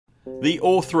The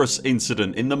Orthrus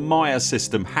Incident in the Maia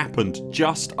system happened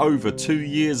just over 2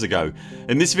 years ago.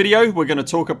 In this video we're going to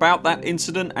talk about that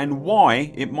incident and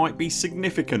why it might be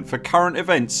significant for current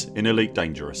events in Elite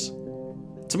Dangerous.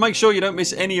 To make sure you don't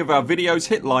miss any of our videos,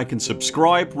 hit like and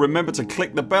subscribe. Remember to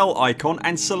click the bell icon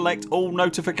and select all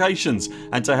notifications,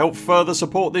 and to help further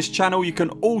support this channel you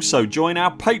can also join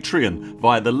our Patreon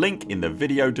via the link in the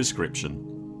video description.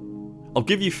 I'll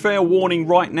give you fair warning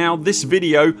right now, this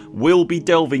video will be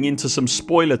delving into some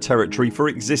spoiler territory for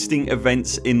existing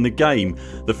events in the game.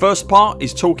 The first part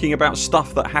is talking about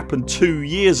stuff that happened 2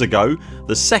 years ago.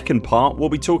 The second part will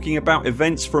be talking about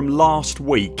events from last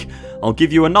week. I'll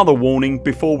give you another warning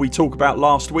before we talk about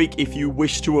last week if you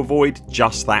wish to avoid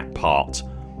just that part.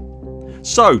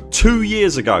 So 2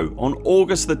 years ago, on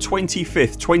August the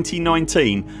 25th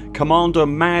 2019, Commander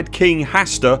Mad King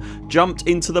Hasta jumped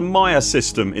into the Maia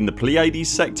system in the Pleiades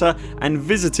sector and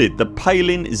visited the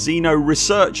Palin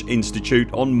Research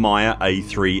Institute on Maia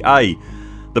A3A.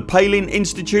 The Palin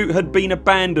Institute had been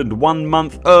abandoned 1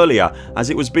 month earlier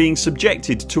as it was being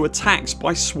subjected to attacks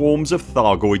by swarms of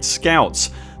Thargoid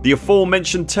scouts. The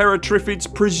aforementioned terror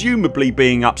triffids presumably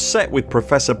being upset with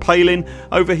Professor Palin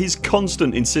over his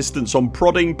constant insistence on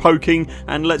prodding, poking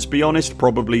and, let's be honest,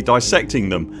 probably dissecting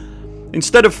them.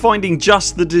 Instead of finding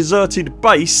just the deserted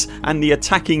base and the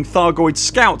attacking Thargoid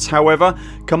scouts however,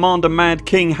 Commander Mad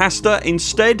King Hasta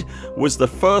instead was the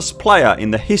first player in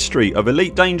the history of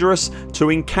Elite Dangerous to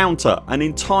encounter an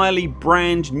entirely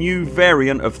brand new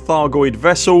variant of Thargoid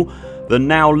vessel, the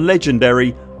now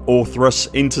legendary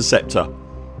Orthrus Interceptor.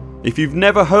 If you've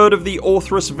never heard of the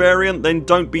Orthrus variant then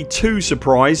don't be too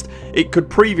surprised. It could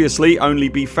previously only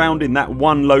be found in that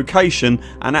one location,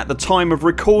 and at the time of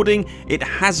recording it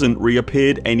hasn't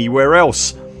reappeared anywhere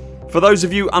else. For those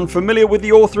of you unfamiliar with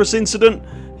the Orthrus incident,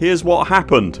 here's what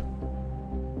happened.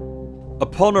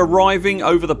 Upon arriving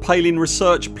over the Palin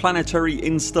Research planetary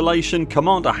installation,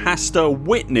 Commander Hasta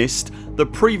witnessed the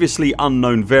previously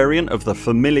unknown variant of the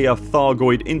familiar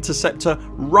Thargoid Interceptor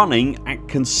running at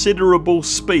considerable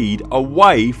speed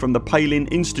away from the Palin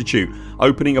Institute,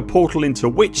 opening a portal into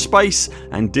witch space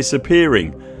and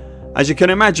disappearing. As you can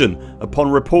imagine, upon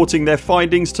reporting their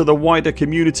findings to the wider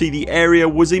community, the area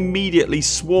was immediately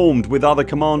swarmed with other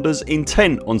commanders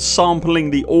intent on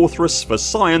sampling the Orthrus for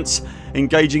science,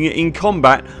 engaging it in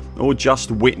combat or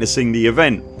just witnessing the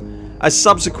event. As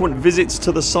subsequent visits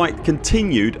to the site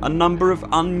continued, a number of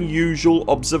unusual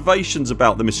observations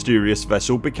about the mysterious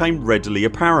vessel became readily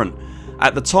apparent.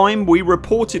 At the time we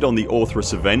reported on the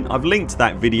Orthrus event. I've linked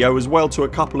that video as well to a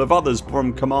couple of others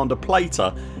from Commander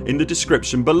Plater in the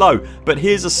description below, but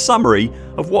here's a summary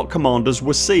of what commanders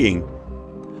were seeing.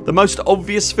 The most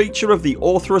obvious feature of the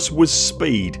Orthrus was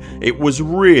speed. It was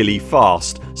really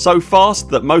fast, so fast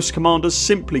that most commanders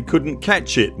simply couldn't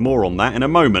catch it. More on that in a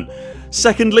moment.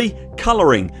 Secondly,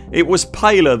 colouring. It was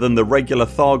paler than the regular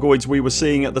Thargoids we were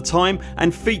seeing at the time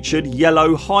and featured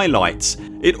yellow highlights.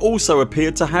 It also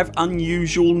appeared to have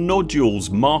unusual nodules,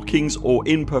 markings or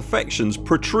imperfections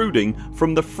protruding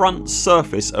from the front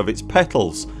surface of its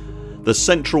petals. The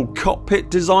central cockpit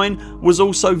design was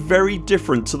also very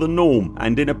different to the norm,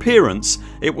 and in appearance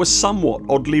it was somewhat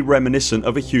oddly reminiscent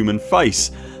of a human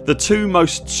face. The two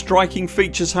most striking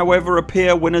features however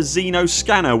appear when a Xeno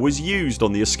scanner was used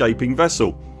on the escaping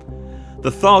vessel. The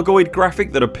Thargoid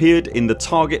graphic that appeared in the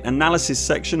target analysis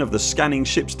section of the scanning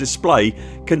ship's display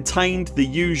contained the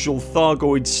usual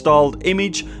Thargoid styled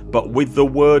image, but with the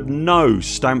word "No"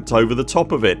 stamped over the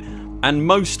top of it. And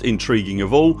most intriguing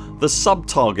of all, the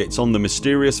sub-targets on the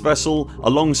mysterious vessel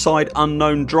alongside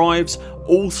unknown drives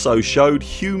also showed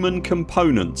human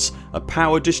components, a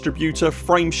power distributor,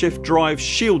 frameshift drive,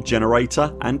 shield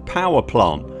generator and power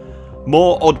plant.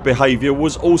 More odd behaviour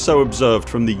was also observed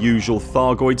from the usual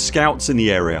Thargoid scouts in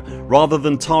the area. Rather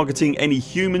than targeting any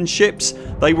human ships,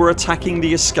 they were attacking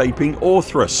the escaping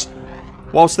Orthrus.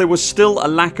 Whilst there was still a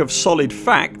lack of solid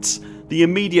facts, the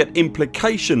immediate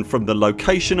implication from the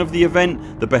location of the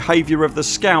event, the behaviour of the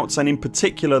scouts and in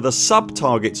particular the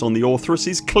sub-targets on the Orthrus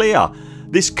is clear.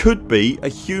 This could be a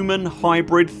human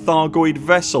hybrid Thargoid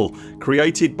vessel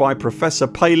created by Professor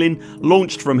Palin,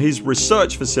 launched from his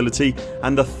research facility,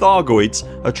 and the Thargoids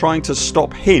are trying to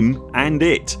stop him and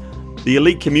it. The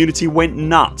elite community went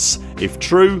nuts. If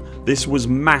true, this was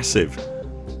massive.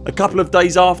 A couple of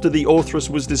days after the Orthrus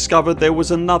was discovered there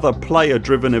was another player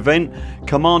driven event.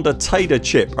 Commander Tado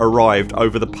chip arrived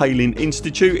over the Palin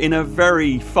Institute in a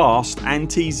very fast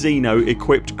anti-Xeno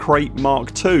equipped Crate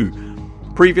Mark II.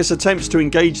 Previous attempts to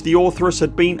engage the Orthrus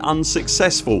had been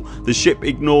unsuccessful. The ship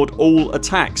ignored all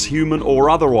attacks, human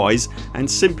or otherwise, and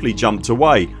simply jumped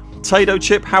away. Tado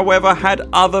chip however had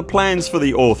other plans for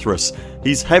the Orthrus.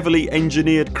 his heavily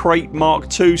engineered crate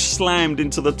Mark II slammed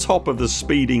into the top of the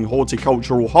speeding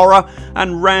horticultural horror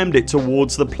and rammed it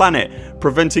towards the planet,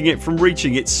 preventing it from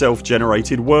reaching its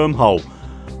self-generated wormhole.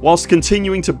 Whilst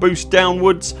continuing to boost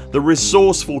downwards, the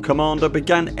resourceful commander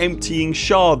began emptying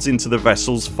shards into the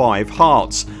vessel's 5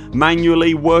 hearts,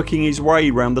 manually working his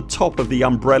way round the top of the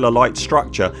umbrella-like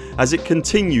structure as it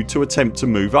continued to attempt to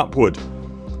move upward.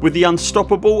 With the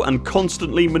unstoppable and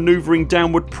constantly manoeuvring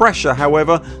downward pressure,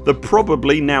 however, the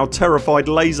probably now terrified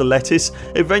laser lettuce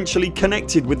eventually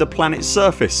connected with the planet's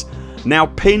surface. Now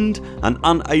pinned and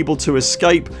unable to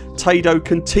escape, Tado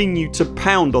continued to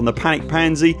pound on the panic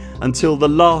pansy until the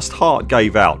last heart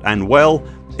gave out and, well,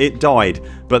 it died.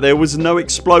 But there was no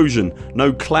explosion,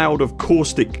 no cloud of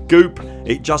caustic goop,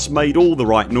 it just made all the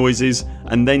right noises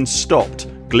and then stopped,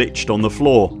 glitched on the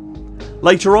floor.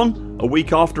 Later on, a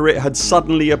week after it had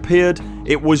suddenly appeared,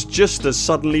 it was just as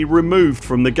suddenly removed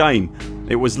from the game.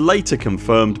 It was later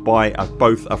confirmed by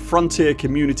both a Frontier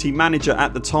community manager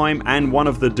at the time and one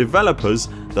of the developers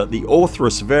that the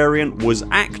Orthrus variant was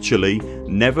actually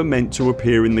never meant to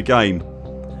appear in the game.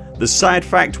 The sad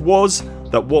fact was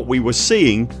that what we were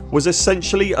seeing was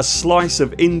essentially a slice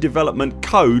of in development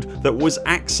code that was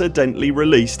accidentally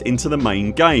released into the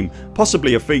main game,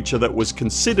 possibly a feature that was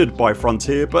considered by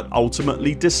Frontier but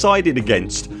ultimately decided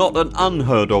against. Not an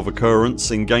unheard of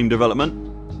occurrence in game development.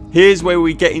 Here's where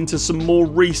we get into some more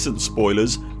recent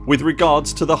spoilers with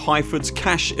regards to the Highfords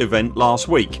Cache event last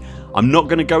week. I'm not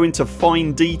going to go into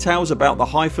fine details about the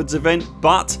Highfords event,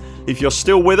 but if you're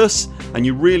still with us and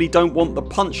you really don't want the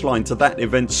punchline to that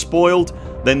event spoiled,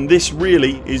 then this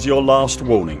really is your last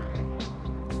warning.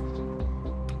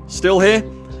 Still here?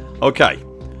 Okay,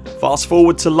 fast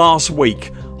forward to last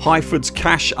week. Highfords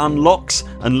Cache unlocks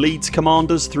and leads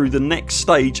commanders through the next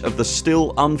stage of the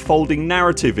still unfolding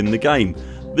narrative in the game.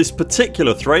 This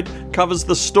particular thread covers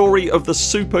the story of the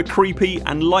super creepy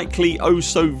and likely oh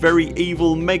so very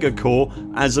evil megacore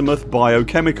Azimuth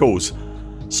biochemicals.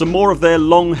 Some more of their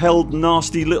long held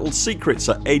nasty little secrets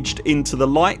are edged into the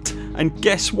light, and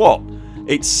guess what?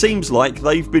 It seems like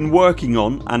they've been working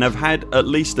on and have had at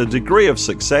least a degree of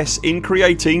success in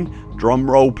creating,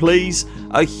 drumroll please,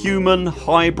 a human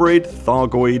hybrid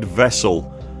Thargoid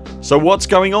vessel. So what's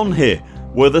going on here?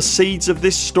 Were the seeds of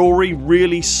this story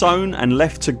really sown and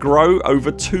left to grow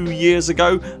over 2 years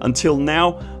ago until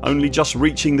now only just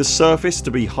reaching the surface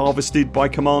to be harvested by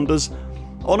commanders?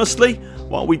 Honestly,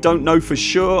 while we don't know for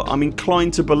sure, I'm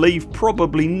inclined to believe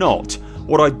probably not.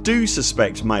 What I do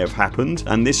suspect may have happened,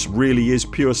 and this really is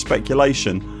pure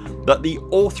speculation, that the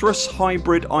Orthrus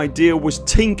hybrid idea was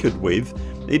tinkered with.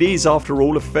 It is after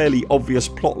all a fairly obvious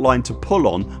plotline to pull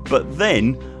on, but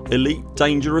then Elite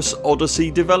Dangerous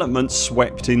Odyssey development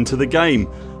swept into the game.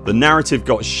 The narrative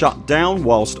got shut down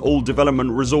whilst all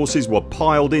development resources were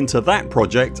piled into that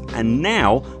project, and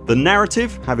now the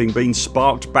narrative, having been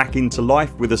sparked back into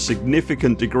life with a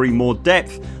significant degree more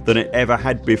depth than it ever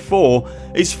had before,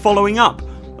 is following up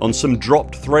on some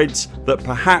dropped threads that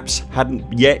perhaps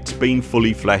hadn't yet been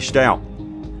fully fleshed out.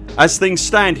 As things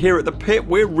stand here at the pit,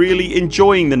 we're really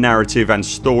enjoying the narrative and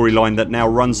storyline that now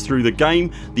runs through the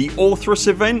game. The Orthrus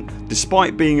event,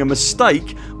 despite being a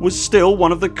mistake, was still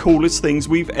one of the coolest things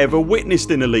we've ever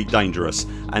witnessed in Elite Dangerous,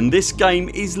 and this game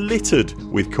is littered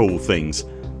with cool things.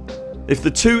 If the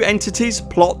two entities,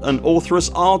 Plot and Orthrus,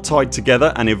 are tied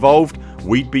together and evolved,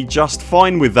 we'd be just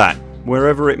fine with that,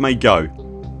 wherever it may go.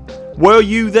 Were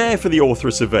you there for the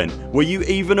Orthrus event? Were you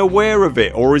even aware of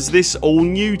it, or is this all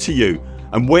new to you?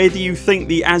 And where do you think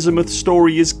the Azimuth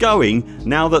story is going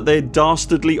now that their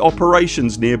dastardly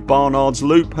operations near Barnard's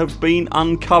Loop have been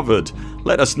uncovered?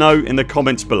 Let us know in the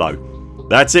comments below.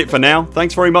 That's it for now.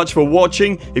 Thanks very much for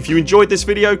watching. If you enjoyed this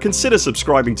video, consider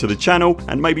subscribing to the channel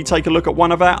and maybe take a look at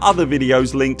one of our other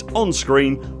videos linked on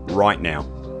screen right now.